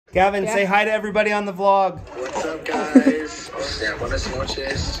Gavin, say hi to everybody on the vlog. What's up, guys? Buenas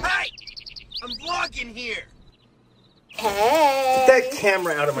noches. Hi! I'm vlogging here. Hey. Get that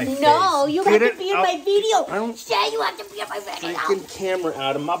camera out of my face. No, you have to be in my video. I don't. Shay, you have to be in my video. Freaking camera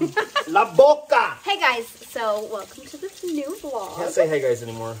out of my la boca. Hey guys, so welcome to this new vlog. Can't say hey guys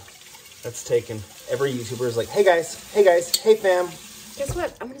anymore. That's taken. Every YouTuber is like, hey guys, hey fam. Guess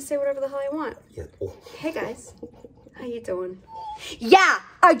what? I'm gonna say whatever the hell I want. Yeah. Oh. Hey guys, how you doing? Yeah,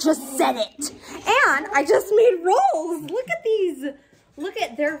 I just said it. And I just made rolls. Look at these. Look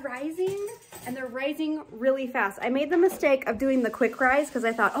at, they're rising and they're rising really fast. I made the mistake of doing the quick rise because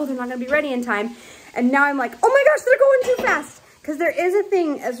I thought, oh, they're not gonna be ready in time. And now I'm like, oh my gosh, they're going too fast. Because there is a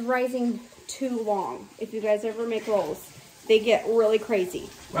thing as rising too long. If you guys ever make rolls, they get really crazy.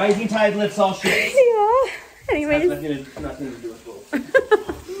 Rising tide lifts all ships. Yeah. Anyways. Nothing to do with rolls.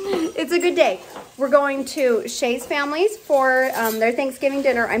 It's a good day. We're going to Shay's family's for their Thanksgiving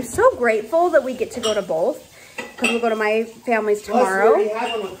dinner. I'm so grateful that we get to go to both because we'll go to my family's tomorrow. Plus, we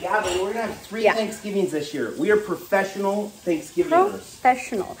already had one with Gavin. We're going to have 3 Thanksgivings this year. We are professional Thanksgivingers.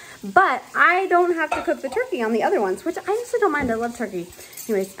 Professional. But I don't have to cook the turkey on the other ones, which I honestly don't mind. I love turkey.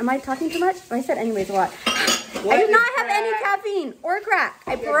 Anyways, am I talking too much? I said anyways a lot. I do not have any caffeine or crack.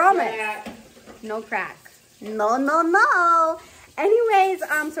 I promise. No crack. No, no, no. Anyways,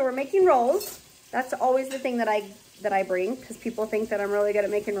 so we're making rolls. That's always the thing that I bring because people think that I'm really good at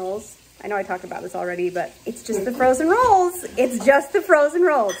making rolls. I know I talked about this already, but it's just the frozen rolls. It's just the frozen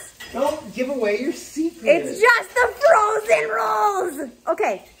rolls. Don't give away your secret. It's just the frozen rolls.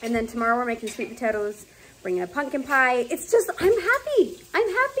 Okay, and then tomorrow we're making sweet potatoes, bringing a pumpkin pie. It's just, I'm happy. I'm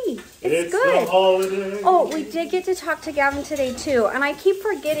happy. It's good. The holiday. Oh, we did get to talk to Gavin today too. And I keep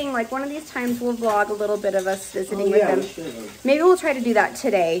forgetting, like one of these times we'll vlog a little bit of us visiting with him. Maybe we'll try to do that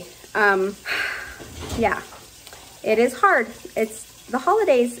today. Yeah, it is hard. It's the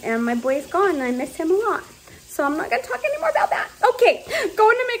holidays and my boy's gone and I miss him a lot. So I'm not gonna talk anymore about that. Okay,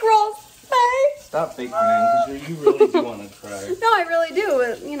 going to make rolls. Bye. Stop fake crying because you really do want to cry. No, I really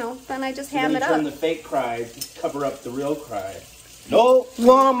do. You know, then I just ham it up. Turn the fake cry to cover up the real cry. No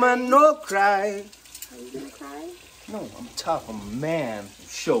woman, no cry. Are you gonna cry? No, I'm tough. I'm a man.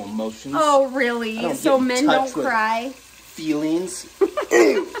 Show emotions. Oh, really? So men don't cry? Feelings.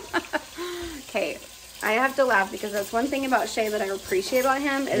 Okay, I have to laugh because that's one thing about Shay that I appreciate about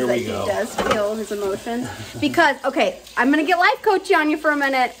him is that he does feel his emotions. Because, okay, I'm gonna get life coachy on you for a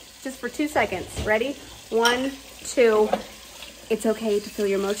minute, just for 2 seconds. Ready? 1, 2. It's okay to feel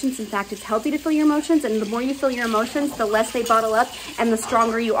your emotions. In fact, it's healthy to feel your emotions, and the more you feel your emotions, the less they bottle up and the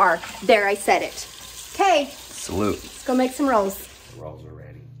stronger you are. There, I said it. Okay. Salute. Let's go make some rolls. The rolls are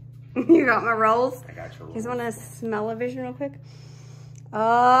ready. You got my rolls? I got your rolls. You guys want to smell a vision real quick?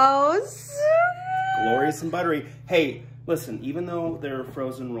 Oh, so glorious and buttery. Hey, listen, even though they're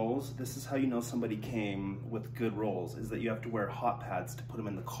frozen rolls, this is how you know somebody came with good rolls, is that you have to wear hot pads to put them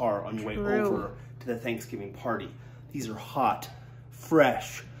in the car on your way over to the Thanksgiving party. These are hot,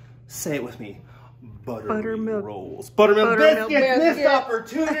 fresh, say it with me, buttermilk rolls. Buttermilk biscuits, missed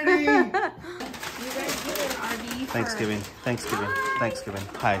opportunity. Thanksgiving. Hi, Thanksgiving.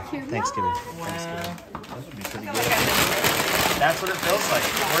 Wow. Thanksgiving. Those would be pretty good. That's what it feels like.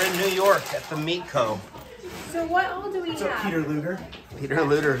 We're in New York at the Meat Co. So what all do we have? Peter Luger. Peter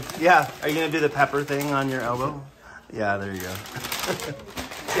Luger. Yeah. Are you going to do the pepper thing on your elbow? Yeah, there you go.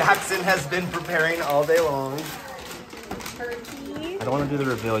 Jackson has been preparing all day long. Turkey. I don't want to do the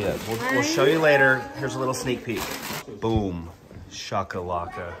reveal yet. We'll show you later. Here's a little sneak peek. Boom.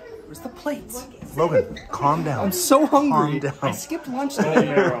 Shakalaka. Where's the plates? Logan, calm down. I'm so hungry. Calm down. I skipped lunch Bone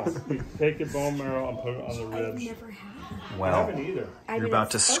marrow. Take the bone marrow and put it on the ribs. Never had. Well, I haven't either. You're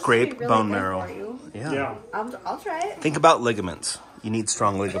about to scrape really bone good marrow. for you. Yeah. I'll try it. Think about ligaments. You need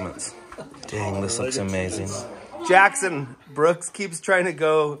strong ligaments. Dang, this looks amazing. Jackson, Brooks keeps trying to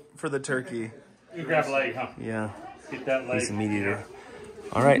go for the turkey. You grab a leg, huh? Yeah. Get that leg. He's a meat eater.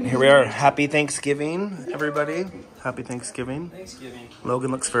 All right, here we are. Happy Thanksgiving, everybody. Happy Thanksgiving. Thanksgiving.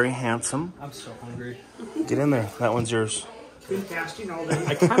 Logan looks very handsome. I'm so hungry. Get in there. That one's yours. Been fasting all day.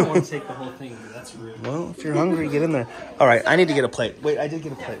 I kind of want to take the whole thing, but that's rude. Well, if you're hungry, get in there. All right, I need to get a plate. Wait, I did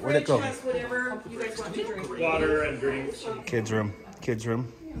get a plate. Where'd it go? Whatever you guys want to drink. Water and drinks. Kids room. Kids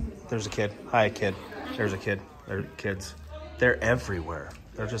room. There's a kid. Hi, kid. There's a kid. They're kids. They're everywhere.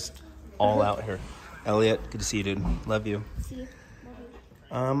 They're just all out here. Elliot, good to see you, dude. Love you. See you.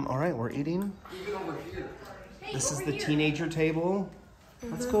 All right, we're eating. This is the teenager table.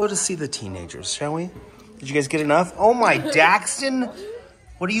 Let's go to see the teenagers, shall we? Did you guys get enough? Oh my, Daxton!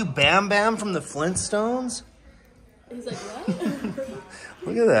 What are you, Bam Bam from the Flintstones? He's like, what?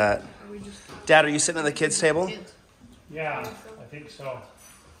 Look at that. Dad, are you sitting at the kids' table? Yeah, I think so.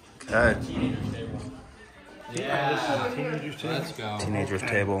 Good. Yeah. Let's go. Teenager's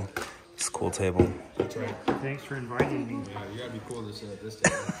table. It's a cool table. That's right. Thanks for inviting me. Yeah, you gotta be cool to sit at this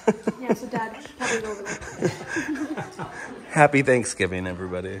table. Yeah, so Dad, probably go over there. Happy Thanksgiving,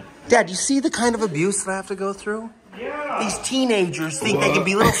 everybody. Dad, you see the kind of abuse that I have to go through? Yeah. These teenagers think they can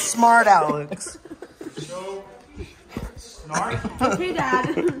be little smart Alex. So, snark. Okay,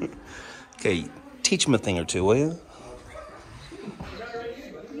 Dad. Okay, teach them a thing or two, will you?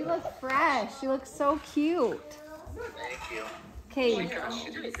 You look fresh. You look so cute. Thank you. Okay. Oh my gosh, she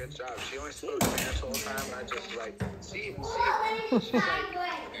did a good job. She only spoke Spanish the whole time, and I just like, see. She's like,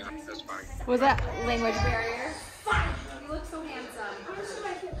 yeah, that's fine. Was that language barrier? You look so handsome.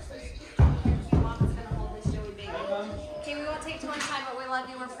 Mom's gonna hold this Joey baby. Okay, we won't take too much time, but we love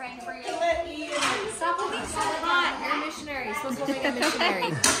you. We're praying for you. Stop looking so hot. You're a missionary. Supposed to be a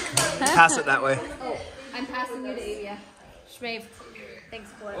missionary. Pass it that way. Oh, I'm passing you to Avia. Shmave. Thanks,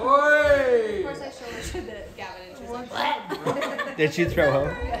 Colette. Oi! Of course, I showed her the Gavin and she was like, what? Did she throw home?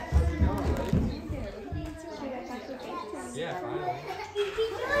 Yeah, finally.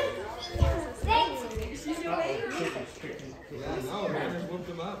 Yeah, no, man, I whooped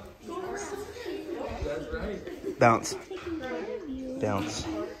him up. That's right. Bounce. Bounce.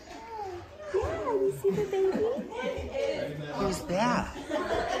 Who's that?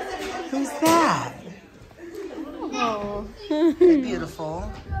 Who's that? Oh. Hey,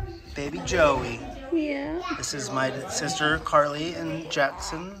 beautiful. Baby Joey. Yeah. This is my sister Carly and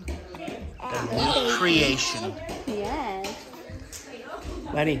Jackson. Their new creation. Yes.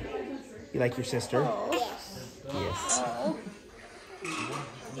 Lenny, you like your sister? Yes.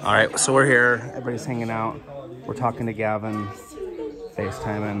 All right, so we're here. Everybody's hanging out. We're talking to Gavin,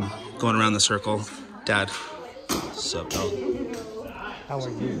 FaceTiming, going around the circle. Dad, sup, dog? How are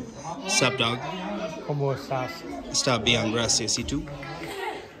you? Sup, dog? ¿Cómo estás? Está bien, gracias. ¿Y tú?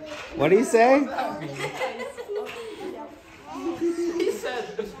 What do you say? He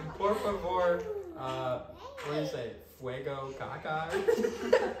said, por favor, what do you say? Fuego caca?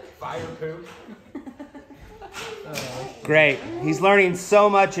 Fire poop? Great. He's learning so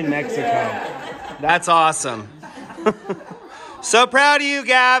much in Mexico. That's awesome. So proud of you,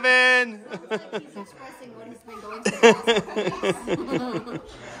 Gavin. Expressing what he's been going through.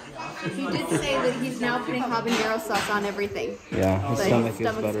 He did say that he's now putting habanero sauce on everything. Yeah, his But stomach his is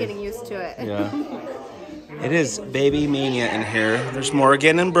stomach's better. getting used to it. Yeah. It is baby mania in here. There's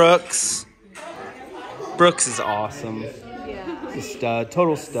Morgan and Brooks. Brooks is awesome. Yeah. He's a stud,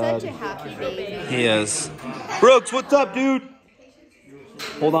 total stud. Such a happy baby. He is. Brooks, what's up, dude?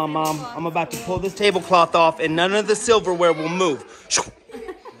 Hold on, Mom. I'm about to pull this tablecloth off and none of the silverware will move.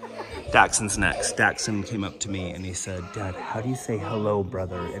 Daxon's next. Daxon came up to me and he said, Dad, how do you say hello,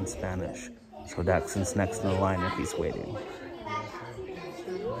 brother, in Spanish? So Daxon's next in the line if he's waiting.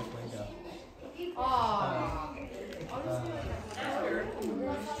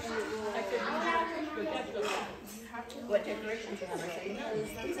 What decorations you have?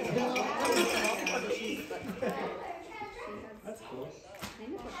 That's cool.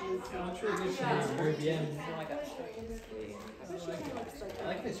 Very bien. I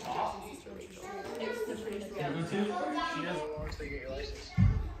like this top.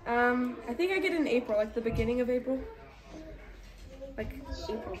 I think I get in April, like the beginning of April. Like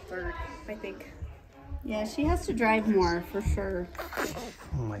April 3rd, I think. Yeah, she has to drive more for sure.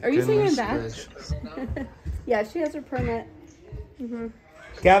 Oh my Are you saying goodness that? gracious. Yeah, she has her permit.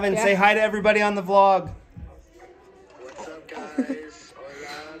 Gavin, Yeah. say hi to everybody on the vlog. What's up, guys?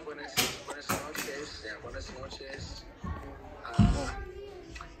 Hola, buenas noches. Yeah, buenas noches.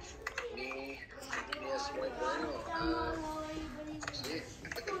 Mi es muy bueno. Sí.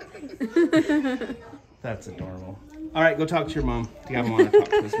 That's adorable. All right, go talk to your mom. Gavin want to talk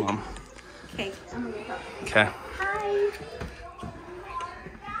to his mom. Okay, I'm gonna go talk. Okay. Hi.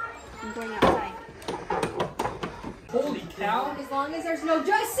 I'm going outside. Holy cow. As long as there's no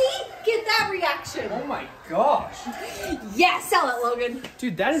joy. See? Get that reaction. Oh my gosh. Yeah, sell it, Logan.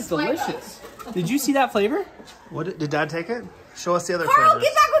 Dude, that is delicious. Did you see that flavor? What did Dad take it? Show us the other Carl, flavors.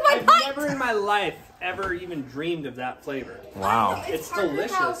 get back with my I've pint. never in my life ever even dreamed of that flavor. Wow. It's Parker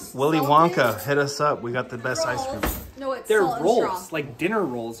delicious. House Willy salted Wonka, hit us up. We got the best ice cream. rolls. No, it's They're salt and rolls, straw. like dinner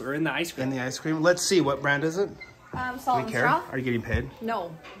rolls, are in the ice In cream. the ice cream. Let's see, what brand is it? Salt Do we and care? straw. Are you getting paid?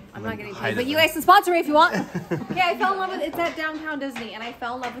 No, I'm not getting hide paid. it But you then. guys can sponsor me if you want. Okay, I fell in love with it. It's at Downtown Disney, and I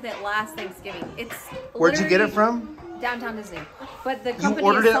fell in love with it last Thanksgiving. It's Where'd you get it literally from? Downtown Disney. But the You company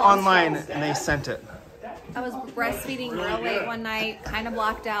ordered is it Salt and online Straw. and they sent it. I was breastfeeding real late one night, kind of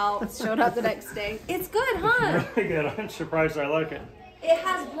blocked out, showed up the next day. It's good, huh? Really good. I'm surprised I like it. It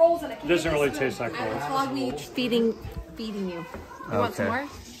has rolls in it. It doesn't really taste like I'm rolls. hog meat feeding you. You want some Okay. more?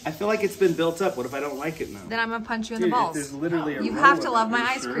 I feel like it's been built up. What if I don't like it now? Then I'm gonna punch you in Dude, the if balls. there's literally a You roll have of to it, love my are you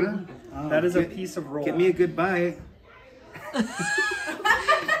ice sure? cream. That is a piece of roll. Get me a good bite.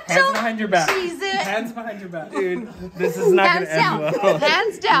 Hands behind your back. Cheese it. Hands behind your back. Dude, this is not Hands going to end down. well.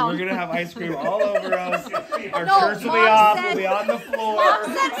 Hands down. We're going to have ice cream all over us. Our No, shirts will be Mom off. said- We'll be on the floor. Mom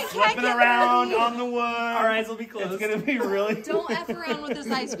said we can't Flipping get around dirty. on the wood. Our eyes will be closed. It's going to be really... Don't F around with this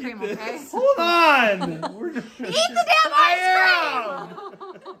ice cream, okay? Hold on. We're just... Eat the damn ice cream!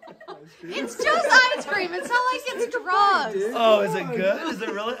 It's just ice cream. It's not like it's drugs. Oh, is it good? Is it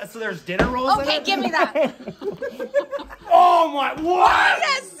really? So there's dinner rolls in Okay, it? give me that. Oh my... What?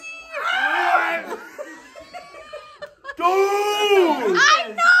 Yes. What? Dude!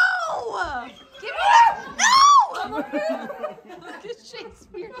 I know! Give me that! No! Look at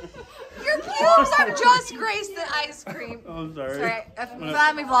Shakespeare. Your pubes are just graced the ice cream. I'm sorry. Sorry,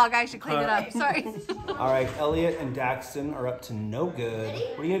 family vlog, I should clean it up. Sorry. All right, Elliot and Daxton are up to no good.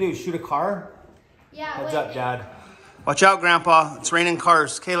 What are you gonna do, shoot a car? Yeah, Heads up, Dad. Watch out, Grandpa. It's raining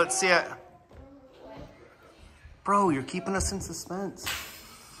cars. Okay, let's see it. Bro, you're keeping us in suspense.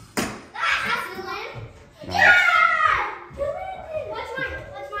 Yeah! What's mine now?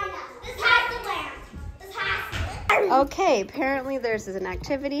 This has to land. This has to. Okay, apparently there's an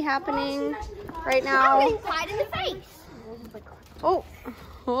activity happening right I'm now. getting pied in the face. Oh,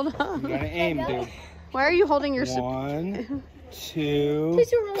 hold on. You gotta aim, dude. Why are you holding your... 1, 2.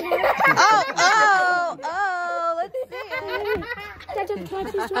 Oh, let's see.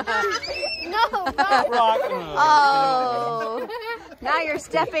 No. Oh, now you're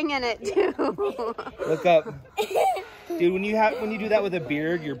stepping in it too. Look up. Dude, when you do that with a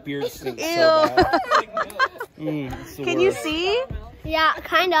beard, your beard stinks Ew. so bad. It's the Can you worst. see? Yeah,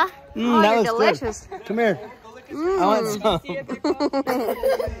 kinda. Oh, that you're was delicious. Good. Come here. I want some.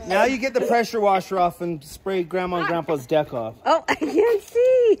 Now you get the pressure washer off and spray Grandma and Grandpa's deck off. Oh, I can't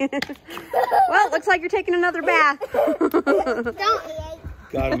see. Well, it looks like you're taking another bath. Don't.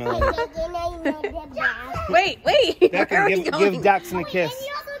 Got him, Elliot. Wait. Beckham, give Daxton a kiss.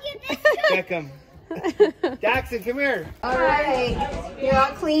 Beckham. Daxton, come here. All right, you're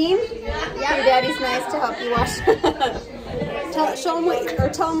all clean. Yeah, your daddy's nice to help you wash. Tell him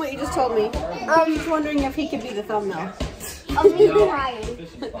what you just told me. He's wondering if he could be the thumbnail. Of me crying.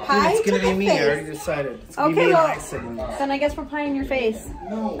 Pie? It's gonna be me. I Face. already decided. It's gonna be Okay, me well, and Daxton. then I guess we're pie in your face.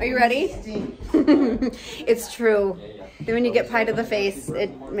 Are you ready? It's true. And when you get pie to the face,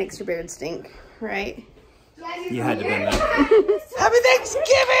 it makes your beard stink, right? You had to bring that. Happy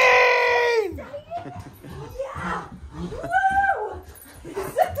Thanksgiving!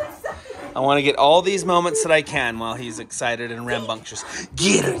 I want to get all these moments that I can while he's excited and rambunctious.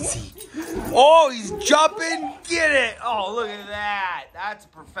 Get it, Z. Oh, he's jumping. Get it. Oh, look at that. That's a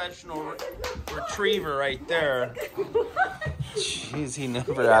professional retriever right there. Jeez, he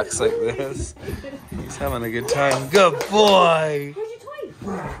never acts like this. He's having a good time. Good boy.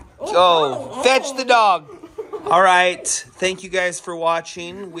 Oh, fetch the dog. All right. Thank you guys for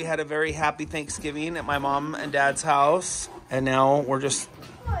watching. We had a very happy Thanksgiving at my mom and dad's house. And now we're just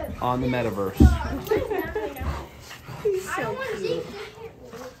on the metaverse.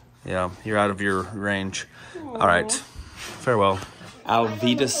 Yeah, you're out of your range. All right. Farewell.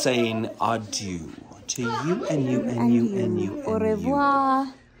 Alvida saying adieu to you and you and you and you. Au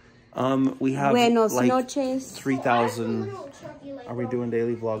revoir. We have Buenos like noches. 3,000. Are we doing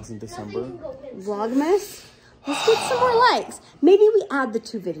daily vlogs in December? Vlogmas? Let's get some more likes. Maybe we add the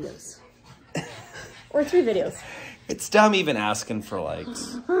 2 videos. Or 3 videos. It's dumb even asking for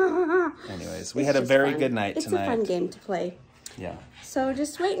likes. Anyways, we had a very good night tonight. It's a fun game to play. Yeah. So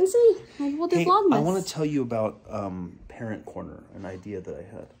just wait and see. And we'll do Hey, Vlogmas. I want to tell you about Parent Corner, an idea that I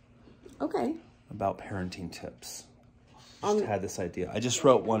had. Okay. About parenting tips. Just had this idea. I just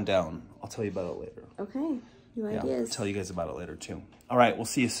wrote one down. I'll tell you about it later. Okay. New Yeah, I'll ideas. tell you guys about it later too. All right, we'll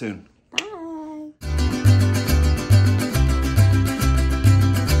see you soon.